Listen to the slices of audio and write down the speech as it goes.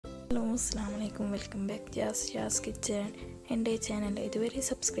Assalamualaikum. Welcome back to Jazz Kitchen. എൻ്റെ channel ഇതുവരെ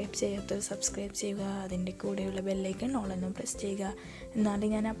subscribe ചെയ്യാത്തവർ സബ്സ്ക്രൈബ് ചെയ്യുക. അതിൻ്റെ കൂടെയുള്ള ബെല്ലൈക്കൺ ഓൾ എന്ന് പ്രസ് ചെയ്യുക.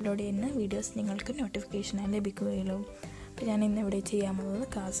 എന്നാലും ഞാൻ അപ്ലോഡ് ചെയ്യുന്ന വീഡിയോസ് നിങ്ങൾക്ക് നോട്ടിഫിക്കേഷനായി ലഭിക്കുകയുള്ളൂ. അപ്പോൾ ഞാൻ ഇന്ന് ഇവിടെ ചെയ്യാൻ പോകുന്നത്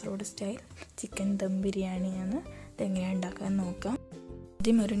കാസർഗോഡ് സ്റ്റൈൽ ചിക്കൻ ദം ബിരിയാണിയാണ്. ഇതെങ്ങനെയാണ് ഉണ്ടാക്കാൻ നോക്കാം.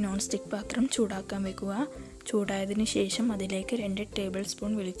 ആദ്യം ഒരു നോൺ സ്റ്റിക്ക് പാത്രം ചൂടാക്കാൻ വെക്കുക. ചൂടായതിനു ശേഷം അതിലേക്ക് 2 ടേബിൾ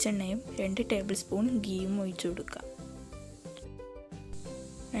സ്പൂൺ വെളിച്ചെണ്ണയും 2 ടേബിൾ സ്പൂൺ ഗീയും ഒഴിച്ചു കൊടുക്കുക.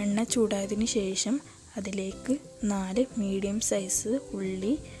 എണ്ണ ചൂടായതിനു ശേഷം അതിലേക്ക് 4 മീഡിയം സൈസ്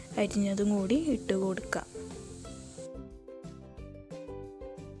ഉള്ളി അരിഞ്ഞതും കൂടി ഇട്ട് കൊടുക്കുക.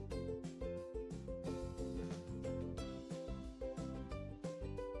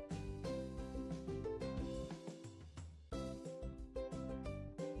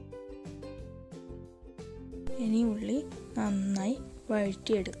 ഇനി ഉള്ളി നന്നായി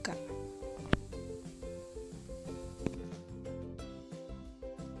വഴറ്റിയെടുക്കാം.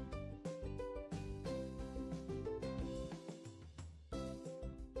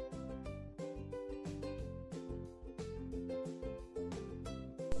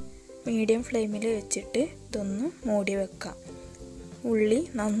 മീഡിയം ഫ്ലെയിമിൽ വെച്ചിട്ട് ഇതൊന്ന് മൂടി വെക്കാം. ഉള്ളി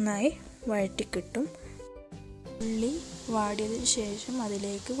നന്നായി വഴറ്റി കിട്ടും. ഉള്ളി വാടിയതിന് ശേഷം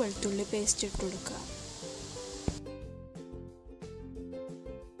അതിലേക്ക് വെളുത്തുള്ളി പേസ്റ്റ് ഇട്ട് കൊടുക്കുക.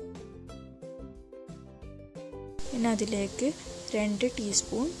 പിന്നെ അതിലേക്ക് 2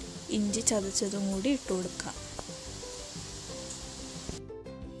 ടീസ്പൂൺ ഇഞ്ചി ചതച്ചതും കൂടി ഇട്ട് കൊടുക്കുക.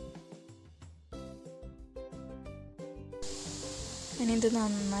 ഇനി ഇത്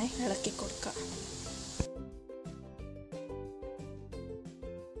നന്നായി ഇളക്കി കൊടുക്കുക.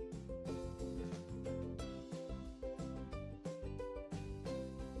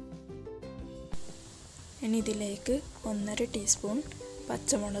 ഇനി ഇതിലേക്ക് 1.5 ടീസ്പൂൺ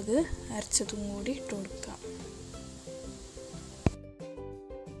പച്ചമുളക് അരച്ചതും കൂടി ഇട്ട് കൊടുക്കുക.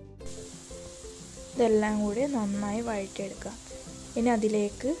 ഇതെല്ലാം കൂടി നന്നായി വഴറ്റിയെടുക്കുക. ഇനി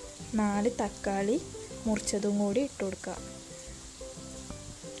അതിലേക്ക് 4 തക്കാളി മുറിച്ചതും കൂടി ഇട്ട് കൊടുക്കുക.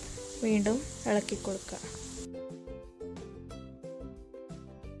 വീണ്ടും ഇളക്കി കൊടുക്കുക.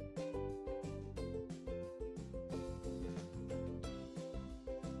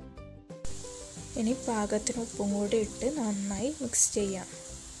 ഇനി പാകത്തിന് ഉപ്പും കൂടി ഇട്ട് നന്നായി മിക്സ് ചെയ്യാം.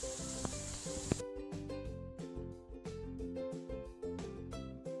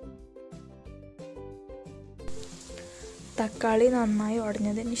 തക്കാളി നന്നായി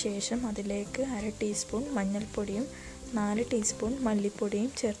ഉടഞ്ഞതിന് ശേഷം അതിലേക്ക് 1/2 ടീസ്പൂൺ മഞ്ഞൾപ്പൊടിയും 4 ടീസ്പൂൺ മല്ലിപ്പൊടിയും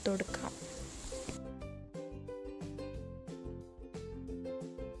ചേർത്ത് കൊടുക്കാം.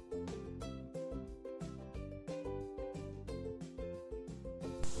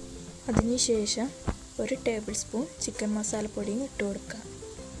 അതിനുശേഷം 1 ടേബിൾ സ്പൂൺ ചിക്കൻ മസാലപ്പൊടിയും ഇട്ട് കൊടുക്കാം.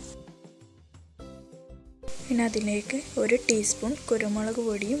 പിന്നെ അതിലേക്ക് 1 ടീസ്പൂൺ കുരുമുളക്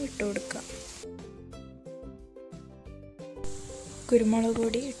പൊടിയും ഇട്ട് കൊടുക്കാം. കുരുമുളക്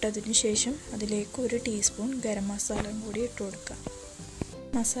പൊടി ഇട്ടതിന് ശേഷം അതിലേക്ക് 1 ടീസ്പൂൺ ഗരം മസാലയും കൂടി ഇട്ട് കൊടുക്കാം.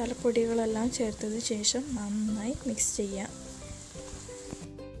 മസാലപ്പൊടികളെല്ലാം ചേർത്തതിന് ശേഷം നന്നായി മിക്സ് ചെയ്യാം.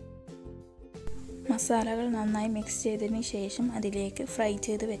 മസാലകൾ നന്നായി മിക്സ് ചെയ്തതിന് ശേഷം അതിലേക്ക് ഫ്രൈ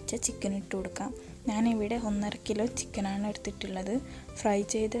ചെയ്ത് വെച്ച ചിക്കൻ ഇട്ട് കൊടുക്കാം. ഞാനിവിടെ 1.5 കിലോ ചിക്കനാണ് എടുത്തിട്ടുള്ളത്. ഫ്രൈ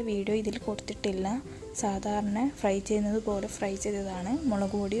ചെയ്ത വീഡിയോ ഇതിൽ കൊടുത്തിട്ടില്ല. സാധാരണ ഫ്രൈ ചെയ്യുന്നത് പോലെ ഫ്രൈ ചെയ്തതാണ്.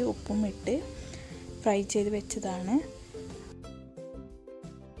 മുളക് പൊടിയും ഉപ്പും ഇട്ട് ഫ്രൈ ചെയ്ത് വെച്ചതാണ്.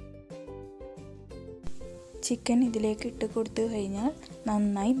 ചിക്കൻ ഇതിലേക്ക് ഇട്ട് കൊടുത്തു കഴിഞ്ഞാൽ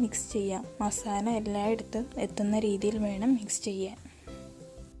നന്നായി മിക്സ് ചെയ്യാം. മസാല എല്ലായിടത്തും എത്തുന്ന രീതിയിൽ വേണം മിക്സ് ചെയ്യാൻ.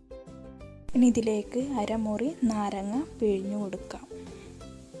 ഇനി ഇതിലേക്ക് 1/2 മുറി നാരങ്ങ പിഴിഞ്ഞു കൊടുക്കാം.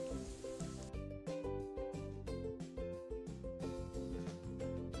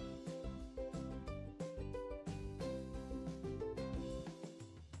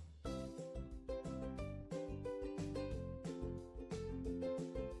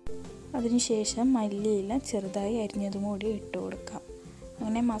 അതിനുശേഷം മല്ലിയില ചെറുതായി അരിഞ്ഞതും കൂടി ഇട്ട് കൊടുക്കാം.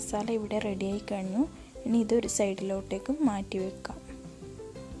 അങ്ങനെ മസാല ഇവിടെ റെഡിയായി കഴിഞ്ഞു. ഇനി ഇതൊരു സൈഡിലോട്ടേക്ക് മാറ്റി വെക്കാം.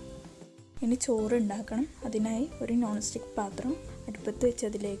 ഇനി ചോറ് ഉണ്ടാക്കണം. അതിനായി ഒരു നോൺ സ്റ്റിക്ക് പാത്രം അടുപ്പത്ത് വെച്ച്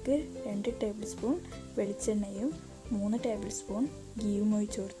അതിലേക്ക് 2 ടേബിൾ സ്പൂൺ വെളിച്ചെണ്ണയും 3 ടേബിൾ സ്പൂൺ ഗീയും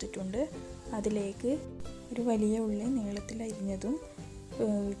ഒഴിച്ച് കൊടുത്തിട്ടുണ്ട്. അതിലേക്ക് ഒരു വലിയ ഉള്ളി നീളത്തിൽ അരിഞ്ഞതും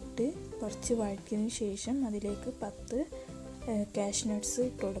ഇട്ട് കുറച്ച് വഴറ്റിയതിന് ശേഷം അതിലേക്ക് 10 കാഷ്നട്ട്സ്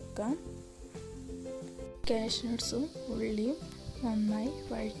ഇട്ട് കൊടുക്കാം. കാഷ്നട്ട്സും ഉള്ളിയും നന്നായി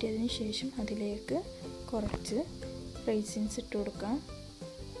വഴറ്റിയതിന് ശേഷം അതിലേക്ക് കുറച്ച് റൈസിൻസ് ഇട്ട് കൊടുക്കാം.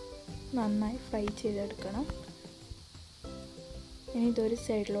 നന്നായി ഫ്രൈ ചെയ്തെടുക്കണം. ഇനി ഇതൊരു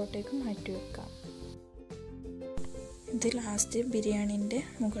സൈഡിലോട്ടേക്ക് മാറ്റി വെക്കാം. ഇത് ലാസ്റ്റ് ബിരിയാണിൻ്റെ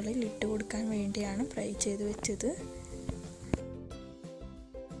മുകളിൽ ഇട്ട് കൊടുക്കാൻ വേണ്ടിയാണ് ഫ്രൈ ചെയ്ത് വെച്ചത്.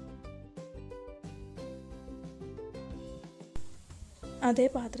 അതേ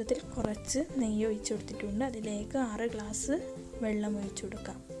പാത്രത്തിൽ കുറച്ച് നെയ്യ് ഒഴിച്ചു കൊടുത്തിട്ടുണ്ട്. അതിലേക്ക് 6 ഗ്ലാസ് വെള്ളം ഒഴിച്ചു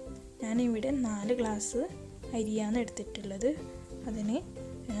കൊടുക്കാം. ഞാനിവിടെ 4 ഗ്ലാസ് അരിയാണ് എടുത്തിട്ടുള്ളത്. അതിന്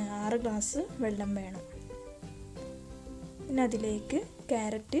 6 ഗ്ലാസ് വെള്ളം വേണം. പിന്നെ അതിലേക്ക്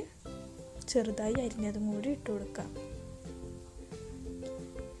ക്യാരറ്റ് ചെറുതായി അരിഞ്ഞതും കൂടി ഇട്ട് കൊടുക്കാം.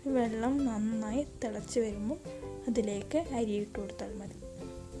 വെള്ളം നന്നായി തിളച്ച് വരുമ്പോൾ അതിലേക്ക് അരി ഇട്ട് കൊടുത്താൽ മതി.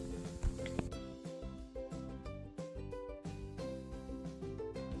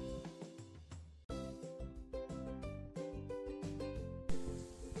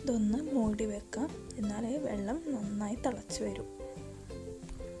 ഇതൊന്ന് മൂടി വെക്കാം, എന്നാലേ വെള്ളം നന്നായി തിളച്ച് വരും.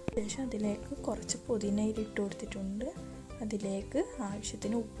 ശേഷം അതിലേക്ക് കുറച്ച് പുതിന ഇട്ട് കൊടുത്തിട്ടുണ്ട്. അതിലേക്ക്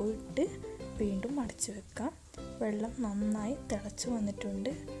ആവശ്യത്തിന് ഉപ്പ് ഇട്ട് വീണ്ടും അടച്ചു വെക്കാം. വെള്ളം നന്നായി തിളച്ച്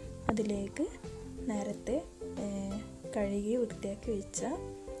വന്നിട്ടുണ്ട്. അതിലേക്ക് നേരത്തെ കഴുകി വൃത്തിയാക്കി വെച്ച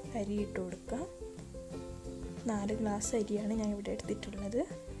അരി ഇട്ട് കൊടുക്കാം. 4 ഗ്ലാസ് അരിയാണ് ഞാൻ ഇവിടെ എടുത്തിട്ടുള്ളത്.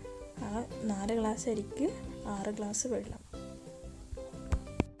 ആ 4 ഗ്ലാസ് അരിക്ക് 6 ഗ്ലാസ് വെള്ളം.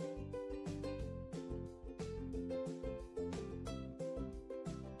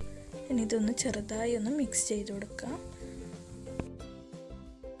 ഇനി ഇതൊന്ന് ചെറുതായി ഒന്ന് മിക്സ് ചെയ്ത് കൊടുക്കാം.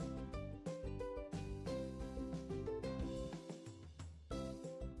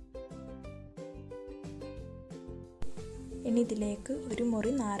 ഇനി ഇതിലേക്ക് ഒരു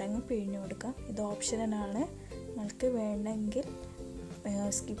മുറി നാരങ്ങ പിഴിഞ്ഞു കൊടുക്കാം. ഇത് ഓപ്ഷനലാണ്, നിങ്ങൾക്ക് വേണമെങ്കിൽ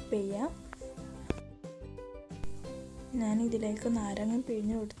സ്കിപ്പ് ചെയ്യാം. ഞാൻ ഇതിലേക്ക് നാരങ്ങ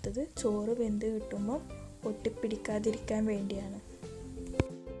പിഴിഞ്ഞു കൊടുത്തത് ചോറ് വെന്ത് കിട്ടുമ്പോൾ ഒട്ടിപ്പിടിക്കാതിരിക്കാൻ വേണ്ടിയാണ്.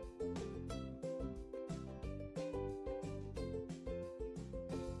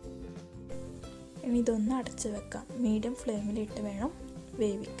 ഇനി ഇതൊന്ന് അടച്ചു വെക്കാം. മീഡിയം ഫ്ലെയിമിലിട്ട് വേണം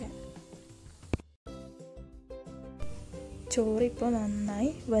വേവിക്കാൻ. ചോറ് ഇപ്പോൾ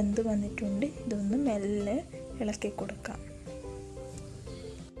നന്നായി വെന്ത് വന്നിട്ടുണ്ട്. ഇതൊന്ന് മെല്ലെ ഇളക്കി കൊടുക്കാം.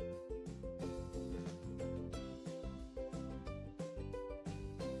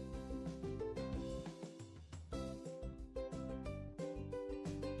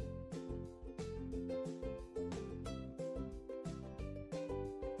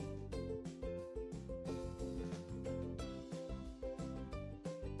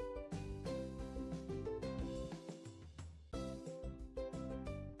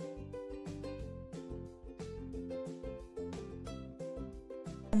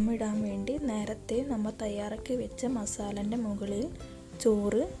 ദമ്മിടാൻ വേണ്ടി നേരത്തെ നമ്മൾ തയ്യാറാക്കി വെച്ച മസാലൻ്റെ മുകളിൽ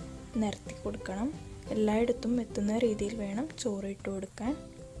ചോറ് നിരത്തി കൊടുക്കണം. എല്ലായിടത്തും എത്തുന്ന രീതിയിൽ വേണം ചോറ് ഇട്ട് കൊടുക്കാൻ.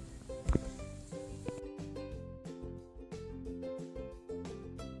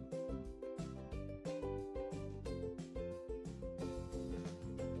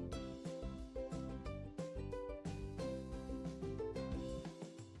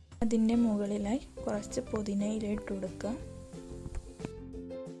 അതിൻ്റെ മുകളിലായി കുറച്ച് പുതിന ഇല ഇട്ട് കൊടുക്കുക.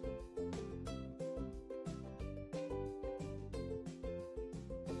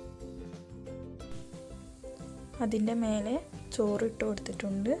 അതിൻ്റെ മേലെ ചോറിട്ട്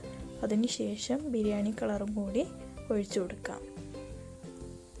കൊടുത്തിട്ടുണ്ട്. അതിന് ശേഷം ബിരിയാണി കളറും കൂടി ഒഴിച്ചു കൊടുക്കാം.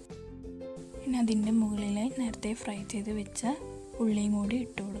 പിന്നെ അതിൻ്റെ മുകളിലായി നേരത്തെ ഫ്രൈ ചെയ്ത് വെച്ച ഉള്ളിയും കൂടി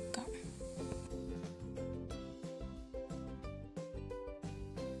ഇട്ട് കൊടുക്കാം.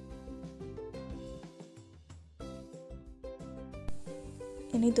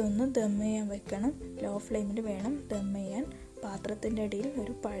 ഇനി ഇതൊന്ന് ദം ചെയ്യാൻ വെക്കണം. ലോ ഫ്ലെയിമിൽ വേണം ദം ചെയ്യാൻ. പാത്രത്തിൻ്റെ അടിയിൽ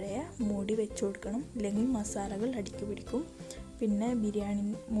ഒരു പഴയ മൂടി വെച്ച് കൊടുക്കണം, ഇല്ലെങ്കിൽ മസാലകൾ അടുക്കി പിടിക്കും. പിന്നെ ബിരിയാണി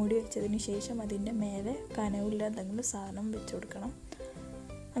മൂടി വെച്ചതിന് ശേഷം അതിൻ്റെ മേലെ കനവില്ല എന്തെങ്കിലും സാധനം വെച്ച് കൊടുക്കണം.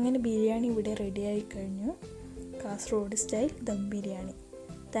 അങ്ങനെ ബിരിയാണി ഇവിടെ റെഡിയായി കഴിഞ്ഞു. Kasaragod style dum biryani.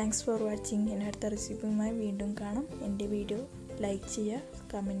 Thanks for watching. ഇനി അടുത്ത റെസിപ്പിയുമായി വീണ്ടും കാണാം. എൻ്റെ വീഡിയോ ലൈക്ക് ചെയ്യുക,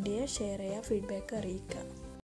 കമൻറ്റ് ചെയ്യുക, ഷെയർ ചെയ്യുക, ഫീഡ്ബാക്ക് അറിയിക്കുക.